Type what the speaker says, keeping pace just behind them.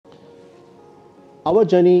Our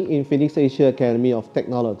journey in Phoenix Asia Academy of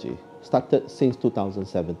Technology started since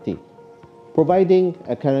 2017, providing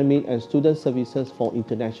academic and student services for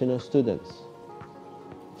international students.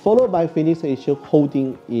 Followed by Phoenix Asia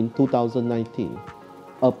Holding in 2019,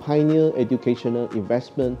 a pioneer educational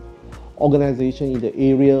investment organization in the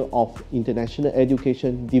area of international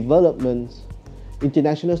education development,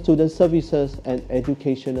 international student services, and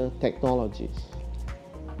educational technologies.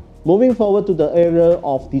 Moving forward to the area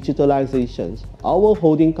of digitalizations, our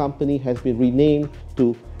holding company has been renamed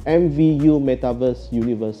to MVU Metaverse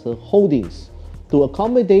Universal Holdings to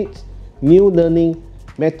accommodate new learning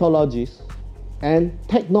methodologies and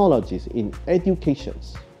technologies in education.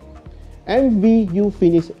 MVU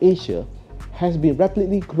Phoenix Asia has been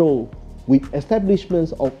rapidly grown with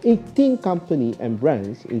establishments of 18 companies and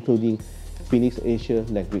brands including Phoenix Asia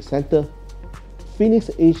Language Center,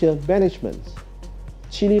 Phoenix Asia Management,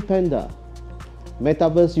 Chili Panda,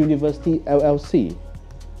 Metaverse University LLC,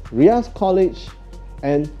 Rias College,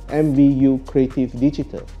 and MVU Creative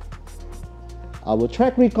Digital. Our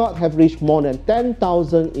track record have reached more than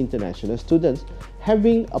 10,000 international students,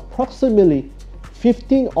 having approximately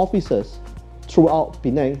 15 offices throughout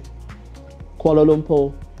Penang, Kuala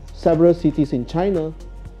Lumpur, several cities in China,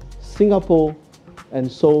 Singapore,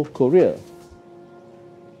 and Seoul, Korea.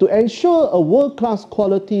 To ensure a world-class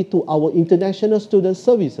quality to our international student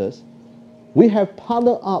services, we have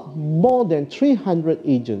partnered up more than 300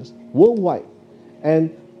 agents worldwide and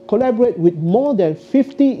collaborate with more than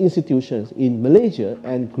 50 institutions in Malaysia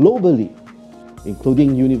and globally,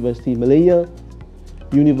 including University Malaya,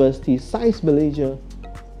 University Science Malaysia,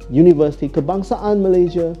 University Kebangsaan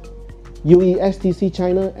Malaysia, UESTC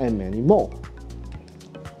China, and many more.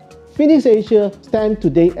 Phoenix Asia stands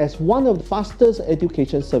today as one of the fastest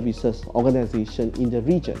education services organizations in the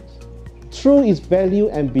region. Through its value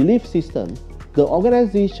and belief system, the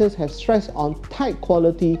organizations have stressed on tight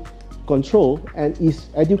quality control and its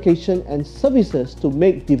education and services to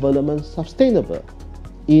make development sustainable.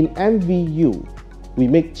 In MVU, we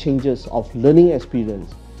make changes of learning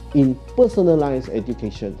experience in personalized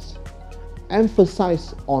educations,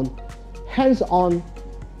 emphasize on hands-on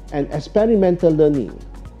and experimental learning,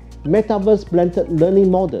 metaverse blended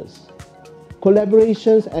learning models,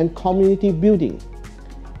 collaborations and community building,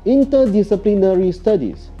 interdisciplinary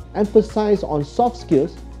studies, emphasize on soft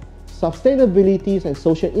skills, sustainability and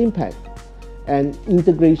social impact, and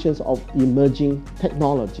integrations of emerging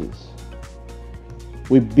technologies.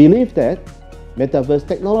 We believe that metaverse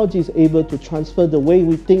technology is able to transfer the way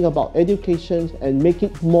we think about education and make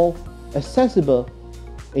it more accessible,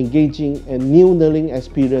 engaging, and new learning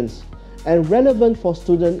experience and relevant for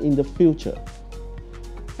students in the future.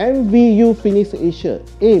 MVU Phoenix Asia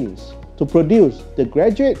aims to produce the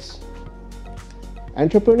graduates,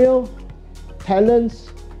 entrepreneurs, talents,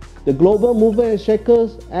 the global movers and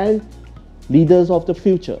shakers, and leaders of the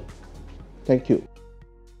future. Thank you.